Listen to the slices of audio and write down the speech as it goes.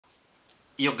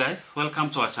Yo guys, welcome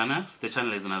to our channel. The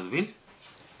channel is Nazvin.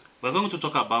 We're going to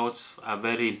talk about a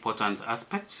very important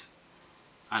aspect,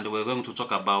 and we're going to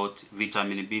talk about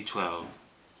vitamin B12.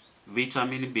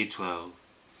 Vitamin B12.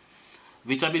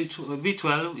 Vitamin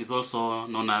B12 is also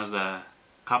known as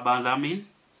cobalamin.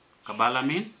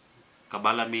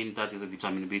 Cobalamin, that is a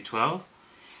vitamin B12.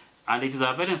 And it is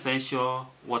a very essential,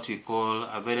 what we call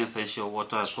a very essential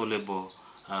water-soluble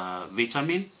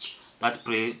vitamin that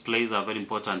plays a very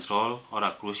important role or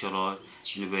a crucial role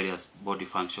in various body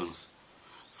functions.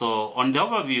 So on the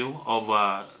overview of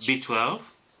B12,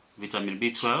 vitamin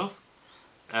B12,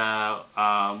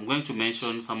 I'm going to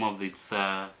mention some of its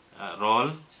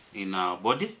role in our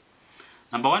body.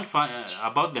 Number one,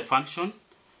 about the function,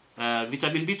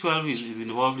 vitamin B12 is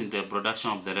involved in the production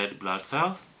of the red blood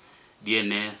cells,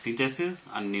 DNA synthesis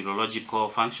and neurological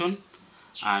function,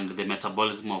 and the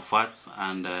metabolism of fats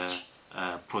and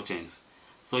proteins.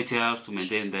 So it helps to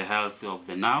maintain the health of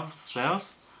the nerve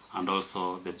cells and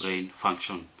also the brain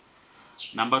function.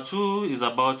 Number two is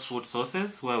about food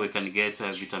sources where we can get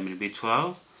vitamin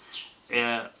B12.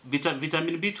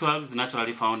 Vitamin B12 is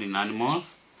naturally found in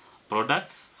animals,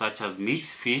 products such as meat,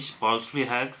 fish, poultry,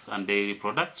 eggs, and dairy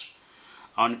products.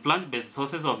 On plant-based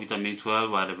sources of vitamin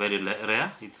B12 are very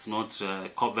rare. It's not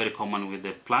very common with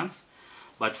the plants.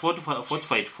 But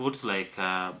fortified foods like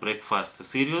breakfast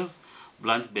cereals,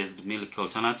 plant-based milk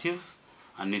alternatives,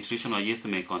 and nutritional yeast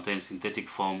may contain synthetic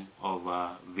form of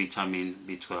vitamin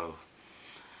B12.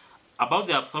 About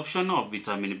the absorption of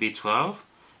vitamin B12,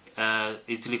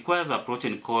 it requires a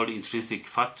protein called intrinsic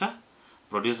factor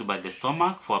produced by the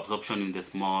stomach for absorption in the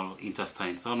small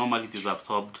intestine. So normally it is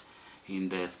absorbed in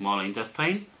the small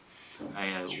intestine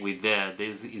with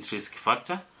this intrinsic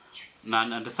factor.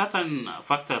 And the certain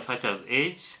factors such as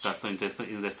age,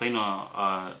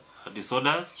 gastrointestinal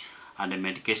disorders, and the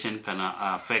medication can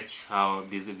affect how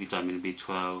this vitamin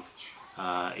B12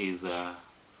 is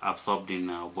absorbed in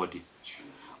our body.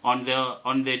 On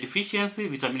the deficiency,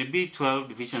 vitamin B12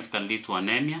 deficiency can lead to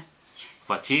anemia,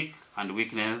 fatigue and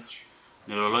weakness,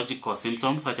 neurological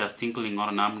symptoms such as tingling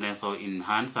or numbness or in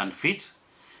hands and feet,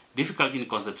 difficulty in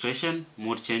concentration,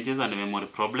 mood changes and memory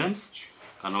problems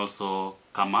can also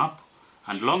come up,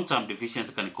 and long-term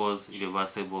deficiency can cause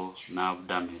irreversible nerve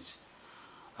damage.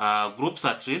 Groups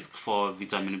at risk for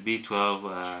vitamin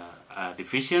B12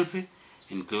 deficiency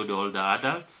include older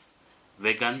adults,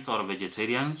 vegans or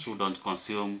vegetarians who don't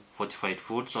consume fortified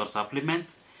foods or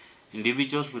supplements,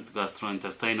 individuals with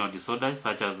gastrointestinal disorders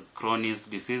such as Crohn's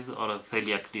disease or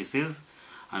celiac disease,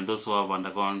 and those who have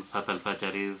undergone certain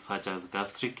surgeries such as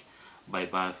gastric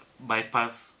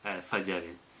bypass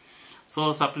surgery. So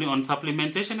on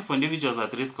supplementation for individuals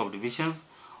at risk of deficiency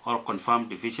or confirmed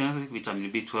deficiency,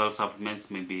 vitamin B12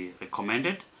 supplements may be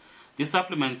recommended. These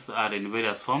supplements are in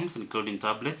various forms including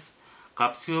tablets,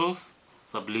 capsules,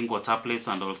 sublingual tablets,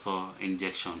 and also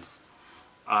injections.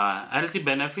 Healthy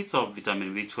benefits of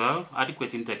vitamin B12.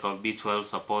 Adequate intake of B12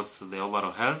 supports the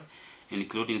overall health,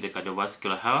 including the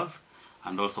cardiovascular health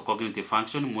and also cognitive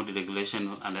function, mood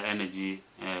regulation, and energy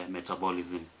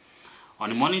metabolism.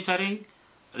 On monitoring,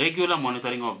 regular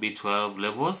monitoring of B12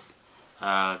 levels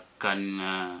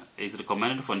is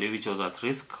recommended for individuals at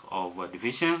risk of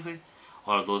deficiency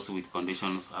or those with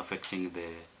conditions affecting the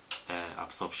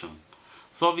absorption.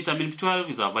 So vitamin B12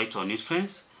 is a vital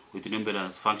nutrient with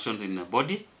numerous functions in the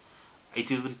body. It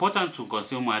is important to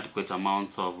consume adequate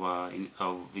amounts of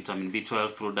vitamin B12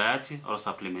 through diet or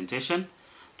supplementation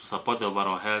to support the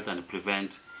overall health and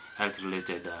prevent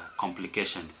health-related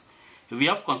complications. If you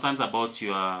have concerns about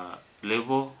your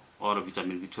level or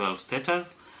vitamin B12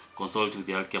 status, consult with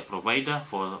the healthcare provider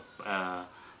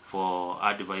for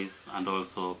advice and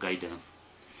also guidance.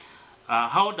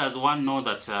 How does one know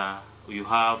that you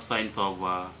have signs of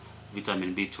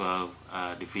vitamin B12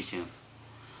 deficiency?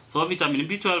 So vitamin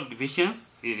B12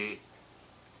 deficiency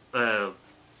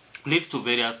leads to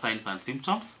various signs and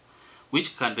symptoms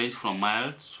which can range from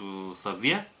mild to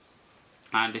severe.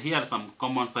 And here are some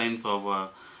common signs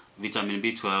of vitamin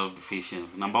B12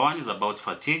 deficiency. Number one is about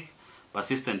fatigue,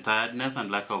 persistent tiredness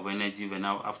and lack of energy when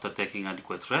after taking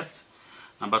adequate rest.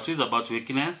 Number two is about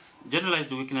weakness,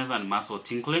 generalized weakness and muscle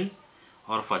tingling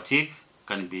or fatigue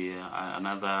can be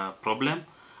another problem.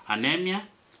 Anemia.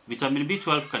 Vitamin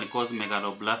B12 can cause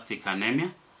megaloblastic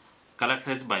anemia,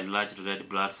 characterized by large red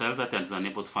blood cells that are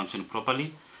unable to function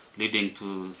properly, leading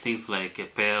to things like a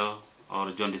pale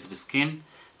or jaundiced skin,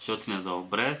 shortness of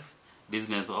breath,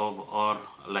 dizziness or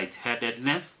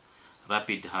lightheadedness,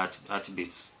 rapid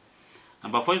heartbeats.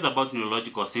 Number four is about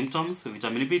neurological symptoms.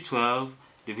 Vitamin B12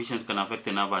 deficiency can affect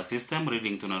the nervous system,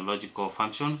 leading to neurological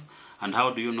functions. And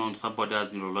how do you know somebody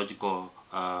has neurological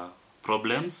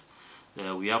problems?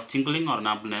 We have tingling or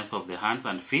numbness of the hands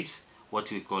and feet,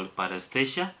 what we call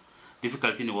paresthesia,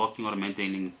 difficulty in walking or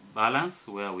maintaining balance,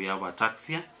 where we have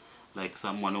ataxia, like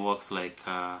someone who walks like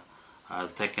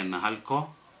has taken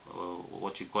alcohol,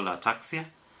 what we call ataxia,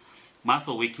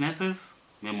 muscle weaknesses,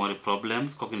 memory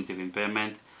problems, cognitive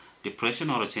impairment, depression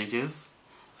or changes.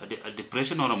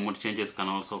 Depression or mood changes can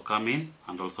also come in,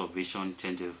 and also vision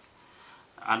changes.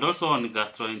 And also on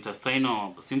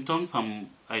gastrointestinal symptoms, some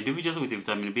individuals with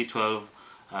vitamin B12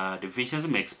 deficiency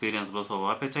may experience loss of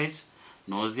appetite,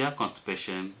 nausea,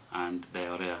 constipation, and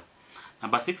diarrhea.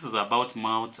 Number 6 is about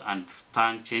mouth and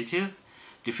tongue changes.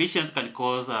 Deficiency can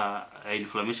cause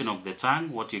inflammation of the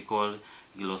tongue, what we call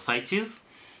glossitis,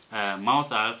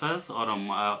 mouth ulcers,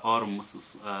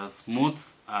 or smooth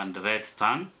and red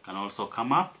tongue can also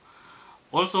come up.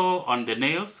 Also on the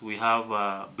nails, we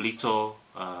have brittle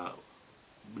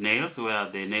nails, where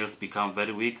the nails become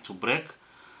very weak to break.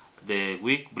 The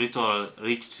weak, brittle,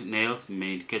 ridged nails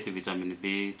may indicate vitamin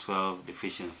B12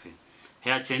 deficiency.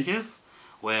 Hair changes,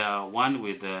 where one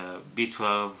with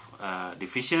B12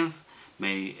 deficiency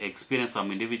may experience,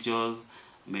 some individuals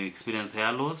may experience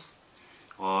hair loss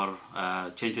or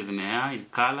changes in hair in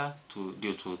color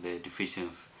due to the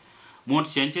deficiency. Mood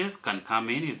changes can come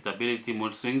in, irritability,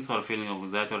 mood swings, or feeling of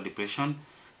anxiety or depression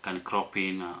can crop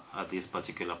in at this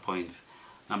particular point.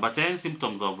 Number 10,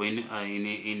 symptoms of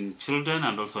in children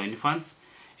and also infants.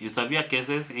 In severe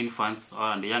cases, infants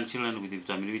and young children with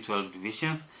vitamin B12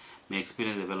 deficiency may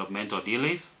experience developmental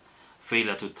delays,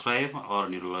 failure to thrive, or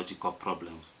neurological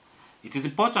problems. It is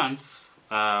important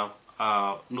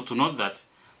to note that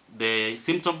the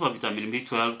symptoms of vitamin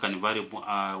B12 can vary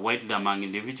widely among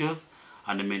individuals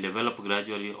and may develop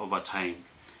gradually over time.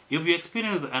 If you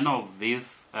experience any of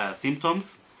these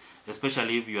symptoms,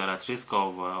 especially if you are at risk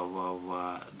of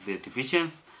the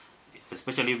deficiency,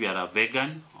 especially if you are a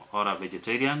vegan or a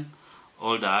vegetarian,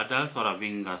 older adults, or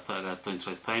having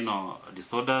gastrointestinal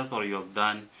disorders, or you have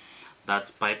done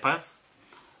that bypass,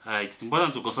 it's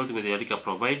important to consult with the healthcare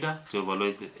provider to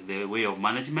evaluate the way of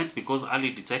management, because early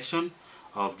detection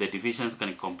of the deficiency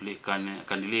can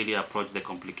really approach the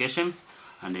complications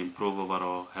and improve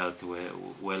overall health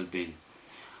well-being.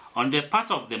 On the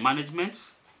part of the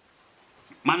management,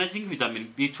 managing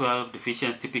vitamin B12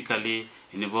 deficiency typically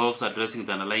involves addressing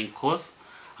the underlying cause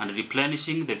and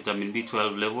replenishing the vitamin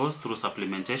B12 levels through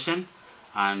supplementation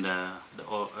and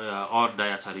or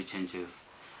dietary changes.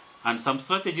 And some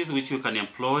strategies which you can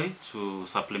employ to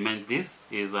supplement this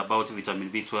is about vitamin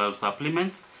B12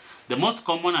 supplements. The most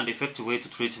common and effective way to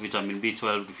treat vitamin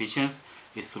B12 deficiency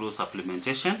is through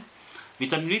supplementation.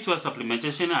 Vitamin B12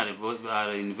 supplementation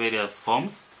are in various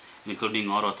forms, including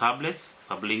oral tablets,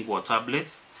 sublingual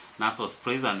tablets, nasal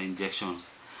sprays, and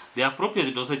injections. The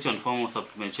appropriate dosage and form of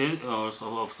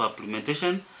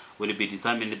supplementation will be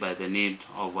determined by the need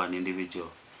of an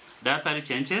individual. Dietary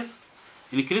changes.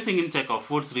 Increasing intake of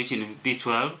foods rich in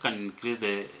B12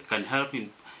 can help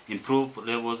improve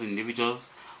levels in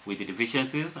individuals with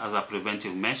deficiencies as a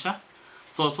preventive measure.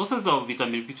 So sources of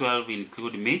vitamin B12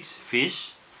 include meat,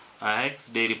 fish, eggs,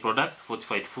 dairy products,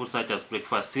 fortified foods such as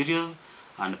breakfast cereals,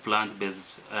 and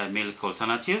plant-based milk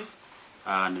alternatives,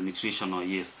 and nutritional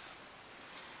yeasts.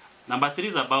 Number 3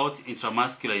 is about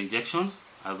intramuscular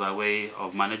injections as a way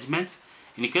of management.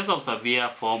 In the case of severe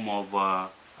form of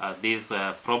this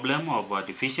problem of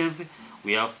deficiency,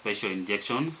 we have special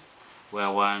injections where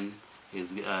one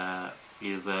is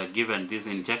given this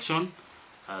injection,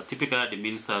 typically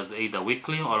administered either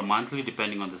weekly or monthly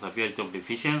depending on the severity of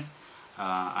deficiency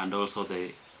and also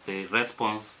the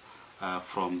response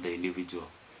from the individual.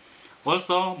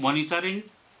 Also, monitoring,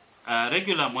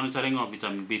 regular monitoring of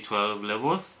vitamin B12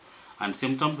 levels and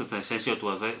symptoms is essential to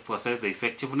assess the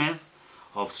effectiveness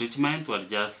of treatment, to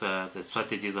adjust the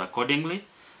strategies accordingly.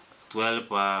 To help,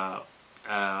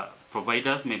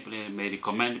 providers may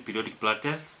recommend periodic blood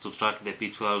tests to track the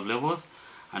B12 levels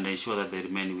and ensure that they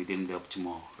remain within the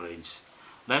optimal range.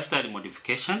 Lifestyle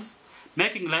modifications.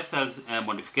 Making lifestyle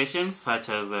modifications such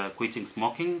as quitting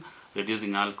smoking,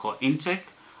 reducing alcohol intake,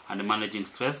 and managing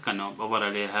stress can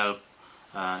overall help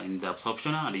in the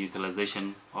absorption and the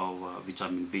utilization of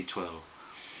vitamin B12.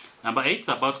 Number 8 is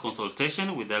about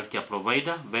consultation with the healthcare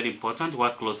provider. Very important.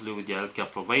 Work closely with the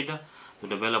healthcare provider to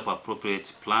develop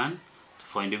appropriate plan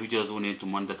for individuals who need to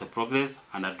monitor the progress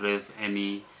and address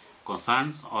any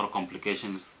concerns or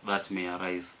complications that may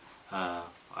arise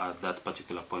at that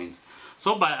particular point.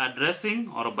 So by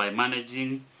addressing or by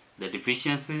managing the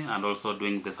deficiency and also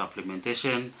doing the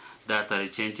supplementation, dietary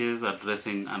changes,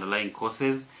 addressing underlying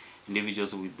causes,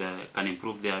 individuals can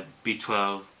improve their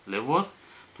B12 levels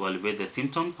to alleviate the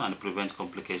symptoms and prevent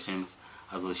complications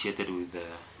associated with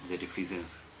the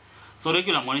deficiency. So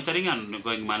regular monitoring and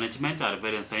ongoing management are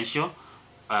very essential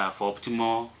for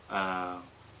optimal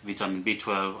vitamin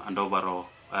B12 and overall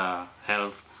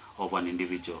health of an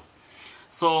individual.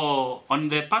 So on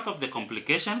the part of the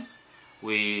complications,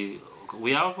 we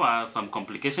have some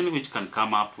complications which can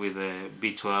come up with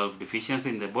B12 deficiency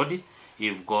in the body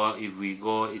it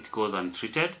goes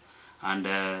untreated, and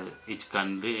it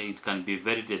can be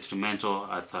very detrimental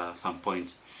at some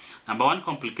point. Number one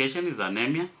complication is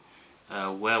anemia,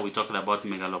 where we talked about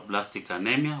megaloblastic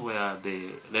anemia, where the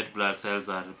red blood cells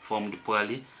are formed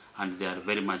poorly and they are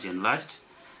very much enlarged,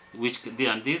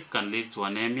 and this can lead to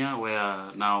anemia,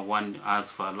 where now one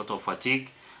has a lot of fatigue,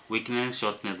 weakness,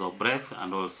 shortness of breath,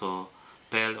 and also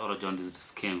pale or jaundiced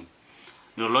skin.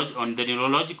 On the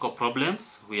neurological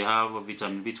problems, we have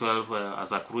vitamin B12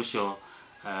 as a crucial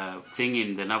thing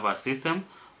in the nervous system.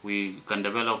 We can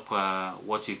develop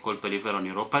what we call peripheral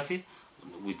neuropathy,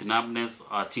 with numbness,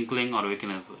 tingling or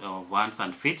weakness of hands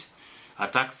and feet.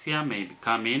 Ataxia may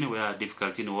come in, where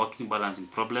difficulty in walking, balancing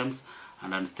problems,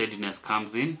 and unsteadiness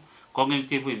comes in.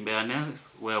 Cognitive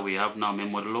impairments, where we have now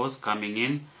memory loss coming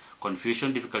in,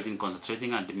 confusion, difficulty in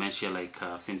concentrating, and dementia-like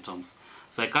symptoms.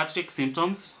 Psychiatric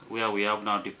symptoms, where we have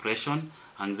now depression,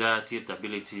 anxiety,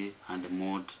 irritability, and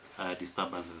mood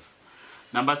disturbances.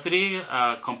 Number three,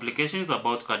 complications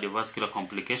about cardiovascular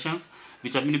complications.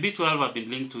 Vitamin B12 have been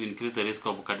linked to increase the risk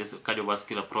of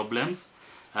cardiovascular problems,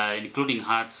 including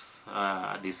heart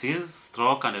disease,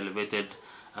 stroke, and elevated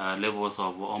levels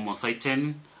of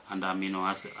homocysteine and amino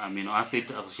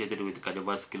acid associated with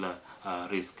cardiovascular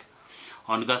risk.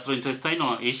 On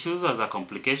gastrointestinal issues as a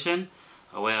complication,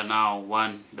 where now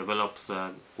one develops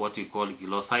what we call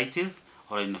glossitis,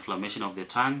 or inflammation of the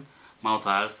tongue, mouth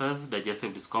ulcers,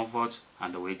 digestive discomfort,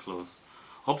 and weight loss.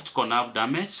 Optical nerve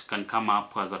damage can come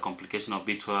up as a complication of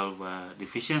B12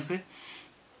 deficiency,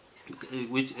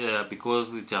 which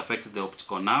because it affects the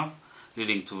optical nerve,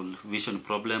 leading to vision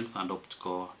problems and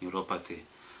optical neuropathy.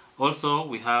 Also,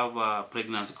 we have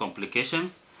pregnancy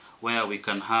complications, where we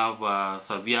can have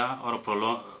severe or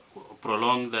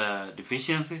prolonged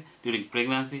deficiency during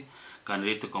pregnancy, can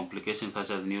lead to complications such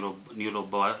as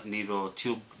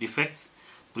neurotube defects,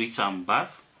 preterm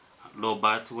birth, low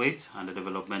birth weight, and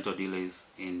developmental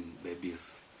delays in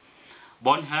babies.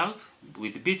 Bone health,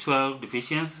 with B12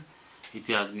 deficiency, it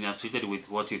has been associated with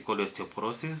what we call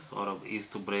osteoporosis, or is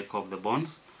to break off the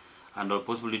bones, and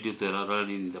possibly due to error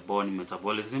in the bone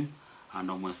metabolism and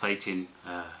homocysteine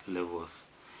levels.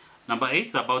 Number 8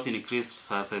 is about increased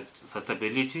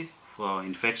susceptibility for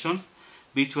infections.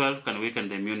 B12 can weaken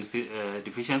the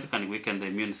deficiency can weaken the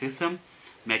immune system,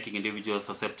 making individuals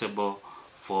susceptible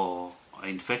for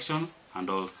infections and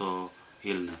also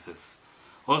illnesses.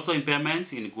 Also,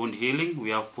 impairment in wound healing. We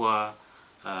have poor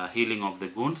healing of the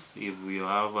wounds if we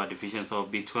have a deficiency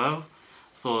of B12.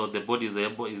 So the body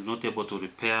is not able to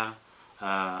repair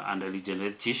and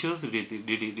regenerate tissues,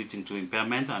 leading to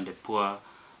impairment and a poor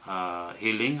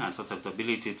healing and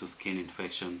susceptibility to skin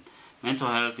infection. Mental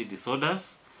health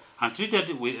disorders.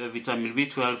 Untreated with vitamin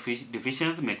B12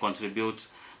 deficiency may contribute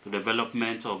to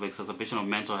development of exacerbation of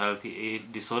mental health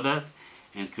disorders,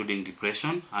 including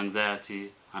depression,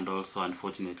 anxiety, and also,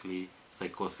 unfortunately,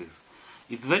 psychosis.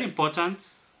 It's very important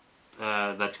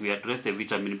that we address the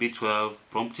vitamin B12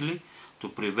 promptly to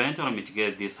prevent or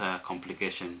mitigate this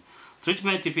complication.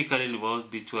 Treatment typically involves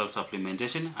B12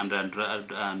 supplementation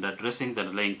and addressing the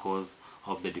underlying cause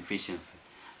of the deficiency.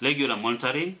 Regular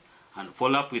monitoring and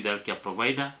follow-up with the healthcare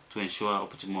provider to ensure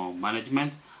optimal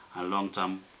management and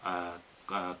long-term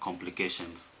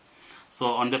complications. So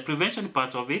on the prevention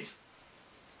part of it,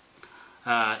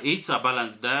 eat a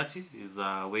balanced diet is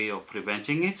a way of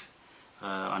preventing it.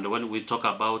 And when we talked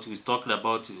about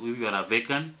if you are a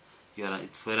vegan,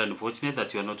 it's very unfortunate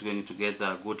that you are not going to get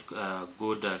the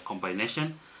good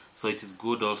combination. So it is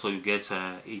good also you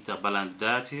eat a balanced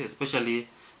diet, especially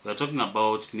we are talking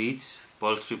about meat,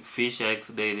 poultry, fish, eggs,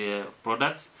 dairy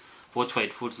products,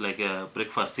 fortified foods like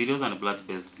breakfast cereals and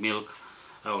blood-based milk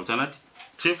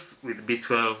alternatives with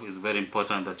B12 is very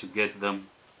important that you get them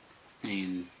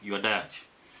in your diet.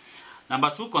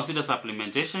 Number 2, consider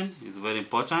supplementation is very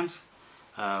important,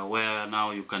 where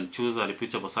now you can choose a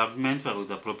reputable supplement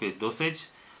with appropriate dosage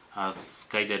as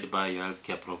guided by your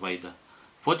healthcare provider.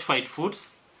 Fortified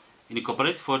foods.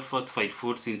 Incorporate fortified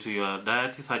foods into your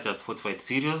diet, such as fortified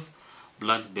cereals,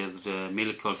 plant-based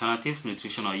milk alternatives,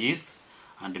 nutritional yeast,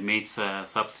 and meat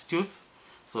substitutes,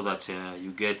 so that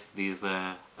you get these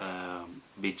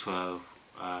B12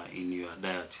 in your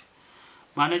diet.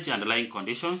 Manage underlying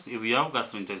conditions. If you have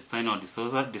gastrointestinal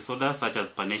disorders such as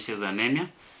pernicious anemia,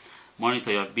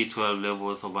 monitor your B12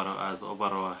 levels as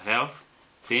overall health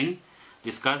thing.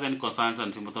 Discuss any concerns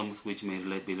and symptoms which may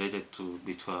be related to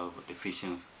B12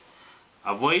 deficiency.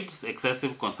 Avoid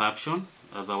excessive consumption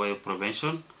as a way of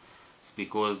prevention. It's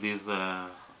because the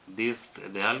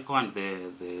alcohol and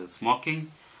the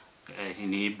smoking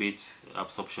inhibit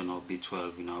absorption of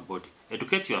B12 in our body.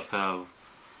 Educate yourself.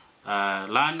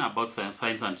 Learn about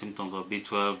signs and symptoms of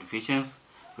B12 deficiency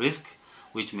risk,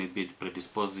 which may be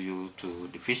predispose you to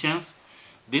deficiency.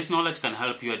 This knowledge can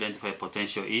help you identify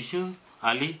potential issues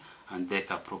early and take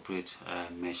appropriate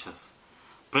measures.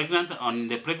 On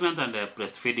the pregnant and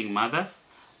breastfeeding mothers,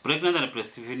 pregnant and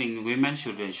breastfeeding women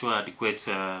should ensure adequate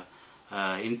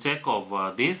intake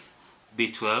of this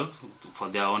B12 for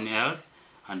their own health,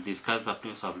 and discuss the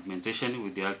supplementation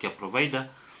with the healthcare provider,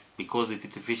 because its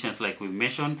deficiency, like we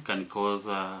mentioned, can cause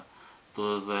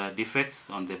those defects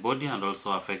on the body and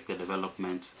also affect the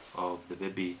development of the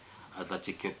baby at that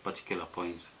particular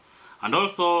point. And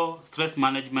also stress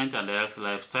management and healthy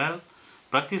lifestyle.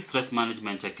 Practice stress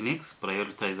management techniques,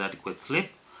 prioritize adequate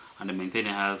sleep, and maintain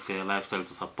a healthy lifestyle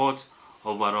to support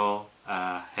overall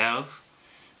health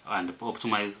and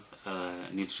optimize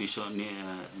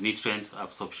nutrient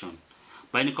absorption.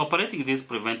 By incorporating these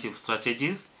preventive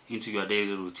strategies into your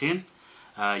daily routine,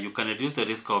 you can reduce the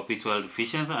risk of B12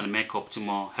 deficiency and make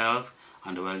optimal health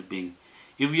and well-being.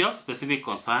 If you have specific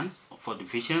concerns for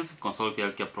deficiency, consult the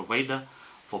healthcare provider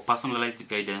for personalized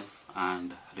guidance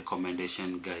and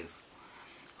recommendation, guys.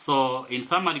 So, in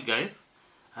summary, guys,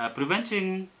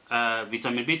 preventing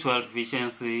vitamin B12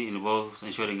 deficiency involves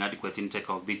ensuring adequate intake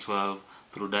of B12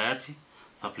 through diet,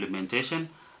 supplementation,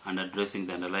 and addressing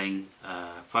the underlying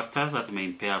factors that may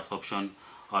impair absorption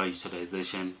or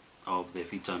utilization of the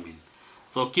vitamin.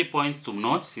 So key points to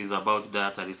note is about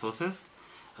dietary sources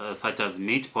such as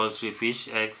meat, poultry, fish,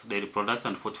 eggs, dairy products,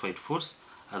 and fortified foods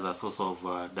as a source of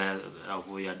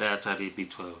your dietary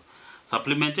B12.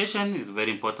 Supplementation is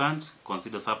very important.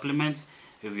 Consider supplement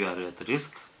if you are at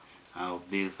risk of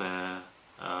this,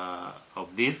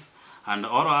 and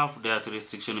oral dietary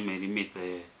restriction may limit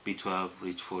the B12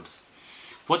 rich foods.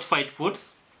 Fortified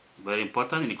foods, very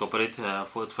important. Incorporate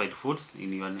fortified foods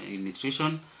in your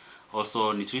nutrition.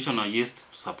 Also, nutritional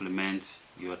yeast to supplement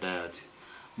your diet.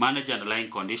 Manage underlying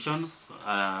conditions.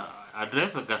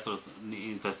 Address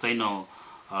gastrointestinal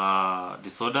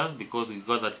disorders, because we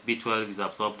got that B12 is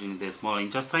absorbed in the small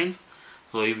intestines.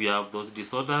 So if you have those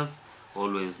disorders,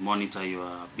 always monitor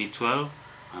your B12,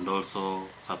 and also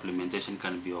supplementation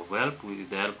can be of help with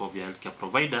the help of your healthcare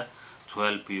provider to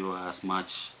help you as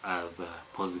much as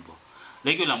possible.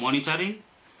 Regular monitoring.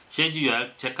 Schedule your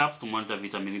health checkups to monitor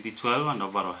vitamin B12 and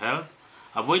overall health.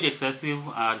 Avoid excessive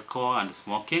alcohol and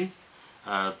smoking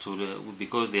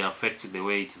because they affect the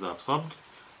way it is absorbed.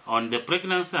 On the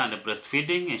pregnancy and the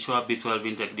breastfeeding, ensure B12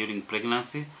 intake during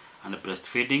pregnancy and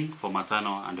breastfeeding for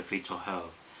maternal and fetal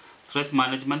health. Stress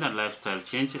management and lifestyle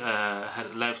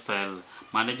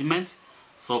management.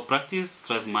 So practice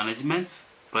stress management,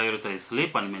 prioritize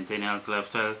sleep, and maintain a healthy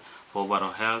lifestyle for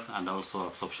overall health and also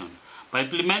absorption. By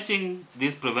implementing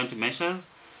these preventive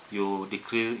measures, you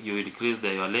decrease your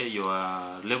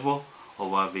level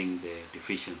of having the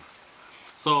deficiency.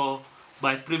 So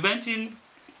by preventing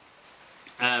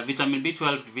vitamin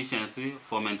B12 deficiency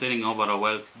for maintaining overall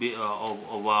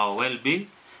well-being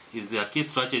is a key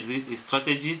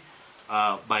strategy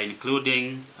by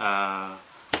including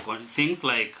things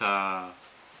like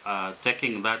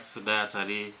taking that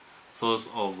dietary source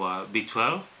of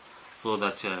B12, so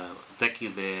that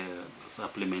taking the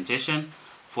supplementation,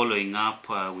 following up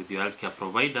with your healthcare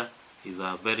provider is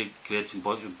a very great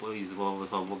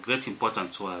of great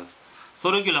importance to us.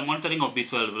 So regular monitoring of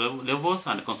B12 levels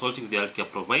and consulting with the healthcare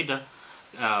provider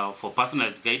for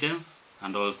personalized guidance,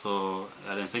 and also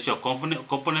essential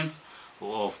components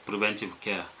of preventive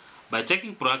care. By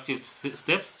taking proactive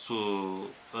steps to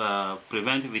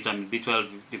prevent vitamin B12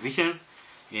 deficiency,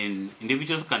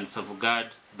 individuals can safeguard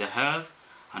the health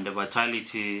and the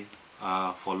vitality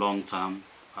for long-term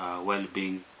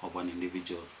well-being of an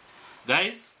individuals.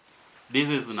 Guys, this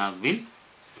is Nazvin.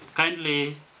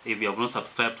 Kindly, if you have not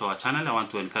subscribed to our channel, I want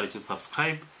to encourage you to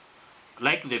subscribe.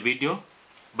 Like the video.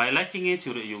 By liking it,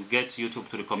 you get YouTube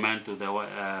to recommend to the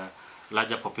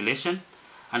larger population.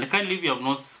 And kindly, if you have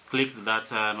not clicked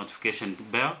that notification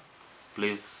bell,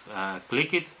 please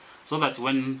click it, so that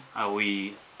when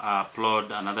we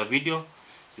upload another video,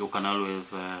 you can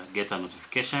always get a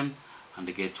notification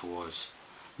and get to watch.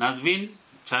 Nazvin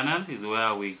channel is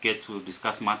where we get to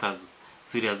discuss matters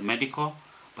serious medical,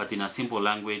 but in a simple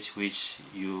language which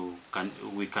we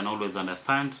can always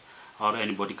understand, or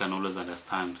anybody can always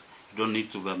understand. You don't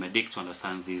need to be a medic to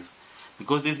understand this,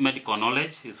 because this medical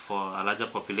knowledge is for a larger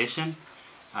population,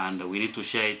 and we need to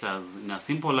share it as in a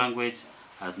simple language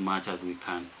as much as we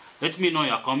can. Let me know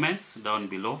your comments down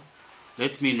below.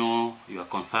 Let me know your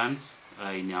concerns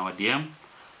in our DM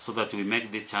so that we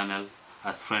make this channel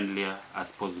as friendlier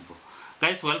as possible.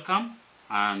 Guys, welcome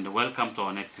and welcome to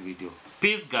our next video.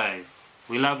 Peace, guys.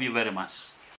 We love you very much.